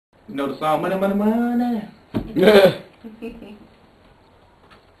You know the song, money, money, money. Yeah.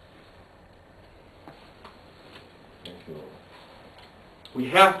 We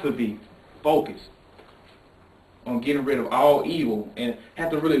have to be focused on getting rid of all evil and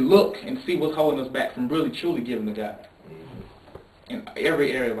have to really look and see what's holding us back from really truly giving to God in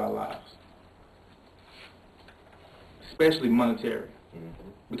every area of our lives, especially monetary,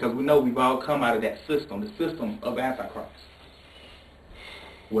 because we know we've all come out of that system, the system of Antichrist,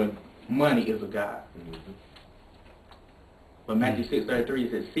 where money is a god. But Matthew 6:33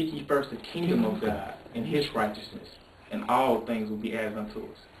 says, "Seek ye first the kingdom of God and His righteousness, and all things will be added unto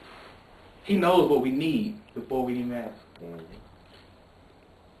us." He knows what we need before we even ask.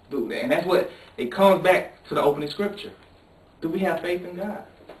 And that's what it comes back to the opening scripture. Do we have faith in God?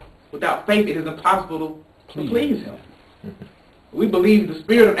 Without faith, it is impossible to please Him. We believe the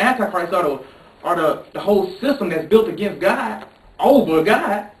spirit of Antichrist or the whole system that's built against God, over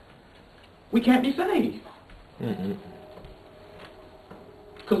God. We can't be saved.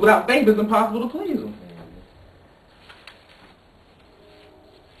 Because without faith, it's impossible to please Him.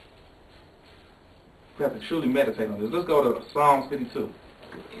 We have to truly meditate on this. Let's go to Psalms 52.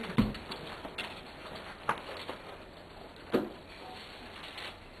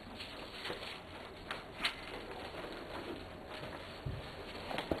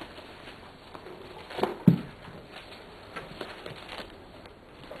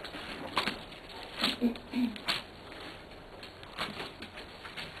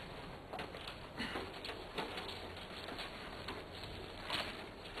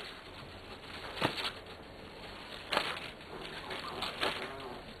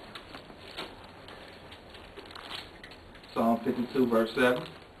 Psalm 52, verse 7.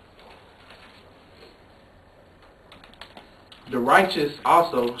 The righteous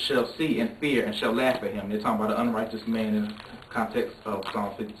also shall see and fear and shall laugh at him. They're talking about the unrighteous man in the context of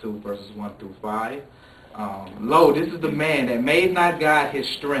Psalm 52, verses 1 through 5. Lo, this is the man that made not God his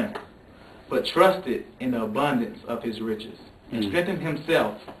strength, but trusted in the abundance of his riches, and strengthened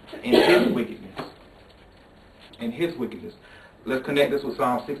himself in his wickedness. In his wickedness. Let's connect this with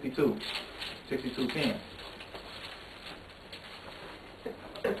Psalm 62, 62:10.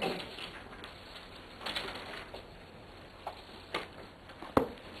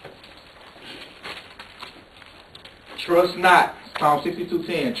 Trust not, Psalm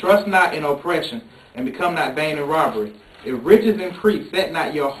 62:10, trust not in oppression, and become not vain in robbery. If riches increase, set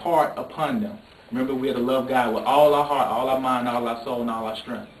not your heart upon them. Remember, we are to love God with all our heart, all our mind, all our soul, and all our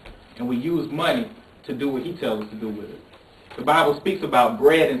strength. And we use money to do what He tells us to do with it. The Bible speaks about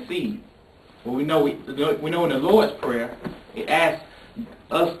bread and seed. Well, we know in the Lord's Prayer, it asks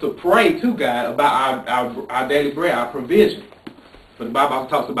us to pray to God about our daily bread, our provision. But the Bible also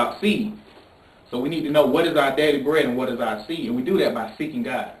talks about seed. So we need to know what is our daily bread and what is our seed. And we do that by seeking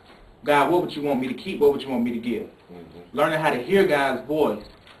God. God, what would you want me to keep? What would you want me to give? Learning how to hear God's voice,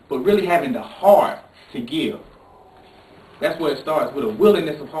 but really having the heart to give. That's where it starts, with a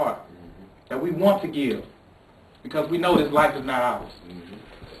willingness of heart. That we want to give. Because we know this life is not ours.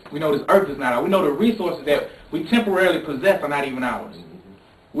 We know this earth is not ours. We know the resources that we temporarily possess are not even ours.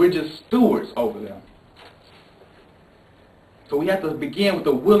 We're just stewards over them. So we have to begin with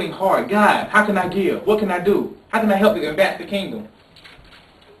a willing heart. God, how can I give? What can I do? How can I help to advance the kingdom?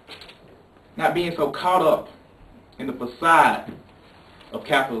 Not being so caught up in the facade of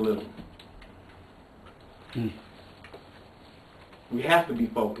capitalism. We have to be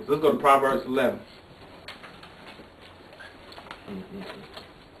focused. Let's go to Proverbs 11.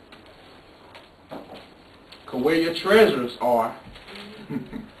 Because where your treasures are,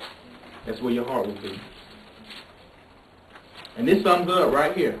 that's where your heart will be. And this sums it up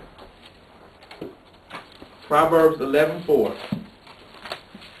right here. Proverbs 11:4.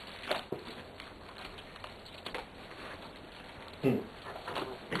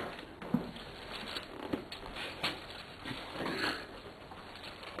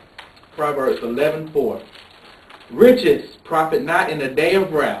 Proverbs 11:4. Riches profit not in the day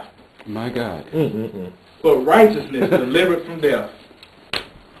of wrath. My God. But righteousness delivered from death.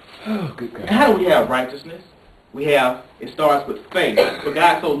 Oh, good God. And how do we have righteousness? It starts with faith. For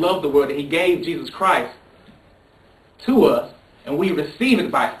God so loved the world that He gave Jesus Christ to us, and we receive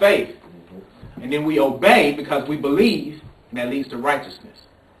it by faith. And then we obey because we believe, and that leads to righteousness.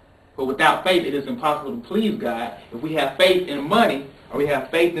 But without faith, it is impossible to please God. If we have faith in money, or we have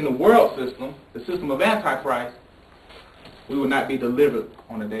faith in the world system, the system of Antichrist, we will not be delivered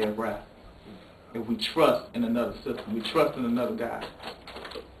on the day of wrath. If we trust in another system, we trust in another God.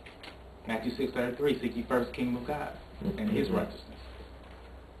 Matthew 6:33, seek ye first the kingdom of God and His righteousness.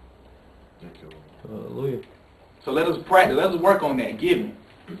 Hallelujah. So let us practice, let us work on that giving.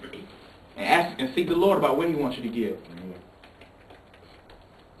 and seek the Lord about what He wants you to give.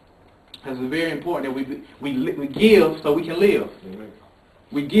 Because it's very important that we give so we can live.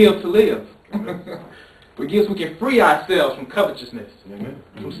 We give to live. We give so we can free ourselves from covetousness,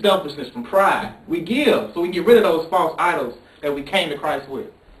 from selfishness, from pride. We give so we can get rid of those false idols that we came to Christ with.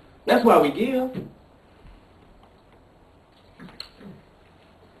 That's why we give.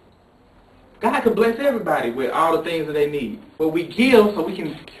 God could bless everybody with all the things that they need. But we give so we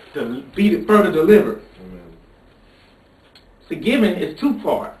can be further delivered. See, giving is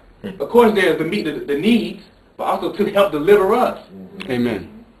two-part. Of course, there's to meet the needs, but also to help deliver us.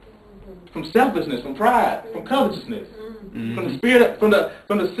 Amen. From selfishness, from pride, from covetousness, from the spirit, from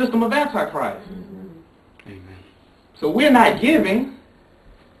the system of Antichrist. Amen. So we're not giving.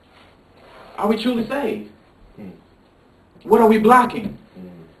 Are we truly saved? What are we blocking?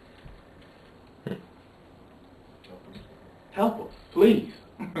 Help us, please.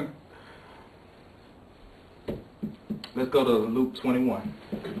 Let's go to Luke 21.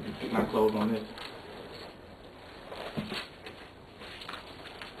 I'll close on this.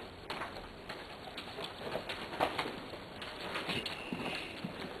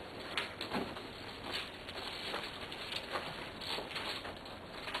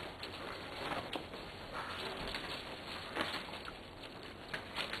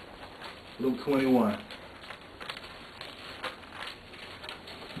 Luke 21.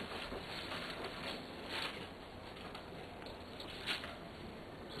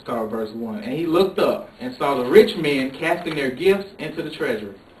 Start with verse 1. And he looked up and saw the rich men casting their gifts into the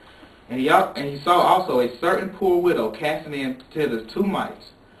treasury. And he saw also a certain poor widow casting in thither 2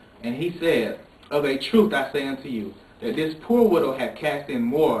 mites. And he said, Of a truth I say unto you, that this poor widow hath cast in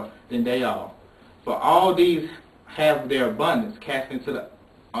more than they all. For all these have their abundance cast unto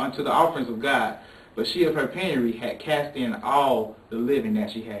the offerings of God, but she of her penury had cast in all the living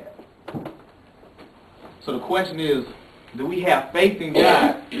that she had. So the question is, do we have faith in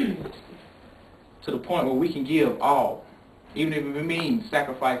God to the point where we can give all, even if it means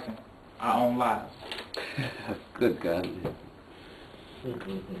sacrificing our own lives? Good God.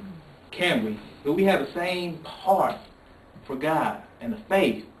 Can we? Do we have the same heart for God and the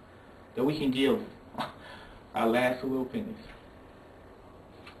faith that we can give our last 2 little pennies?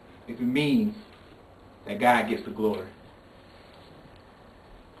 If it means that God gets the glory.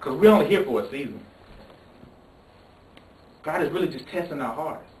 Because we're only here for a season. God is really just testing our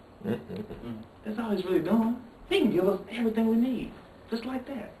hearts. That's all He's really doing. He can give us everything we need, just like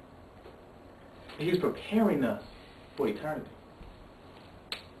that. And He's preparing us for eternity.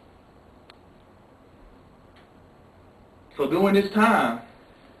 So during this time,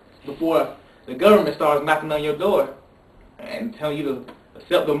 before the government starts knocking on your door and telling you to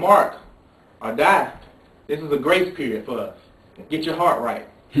accept the mark or die, this is a grace period for us. Get your heart right.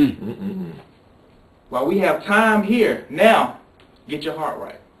 While we have time here, now, get your heart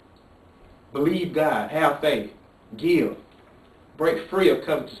right. Believe God. Have faith. Give. Break free of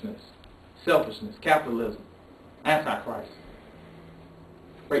covetousness, selfishness, capitalism, Antichrist.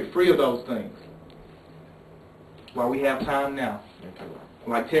 Break free of those things. While we have time now.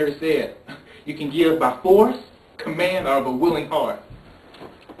 Like Terry said, you can give by force, command, or of a willing heart.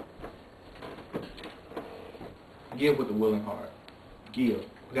 Give with a willing heart. Give.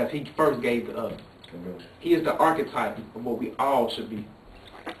 Because He first gave to us. He is the archetype of what we all should be.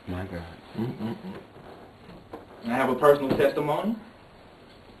 My God. And I have a personal testimony.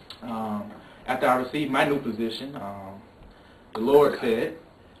 After I received my new position, the Lord said,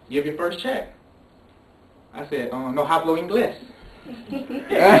 give your first check. I said, no hablo inglés.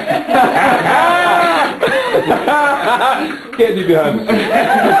 Can't do behind the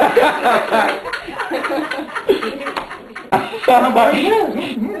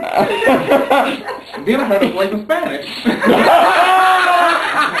Then I heard a voice in Spanish.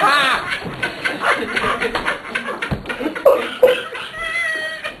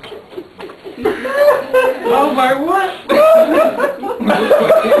 I was like, what?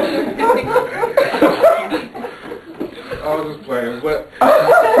 I was just playing, but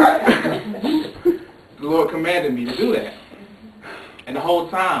the Lord commanded me to do that. And the whole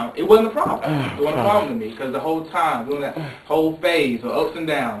time, it wasn't a problem. It wasn't a problem to me, because the whole time, during that whole phase of ups and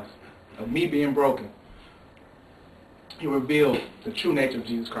downs, of me being broken, He revealed the true nature of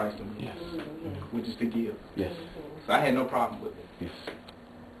Jesus Christ to me, Yes. which is to give. Yes. So I had no problem with it. Yes.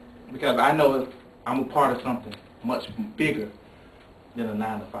 Because I know I'm a part of something much bigger than a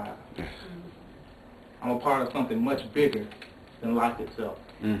 9 to 5. Yes. I'm a part of something much bigger than life itself.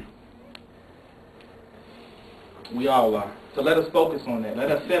 We all are. So let us focus on that.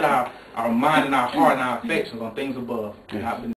 Let us set our mind and our heart and our affections on things above, not beneath.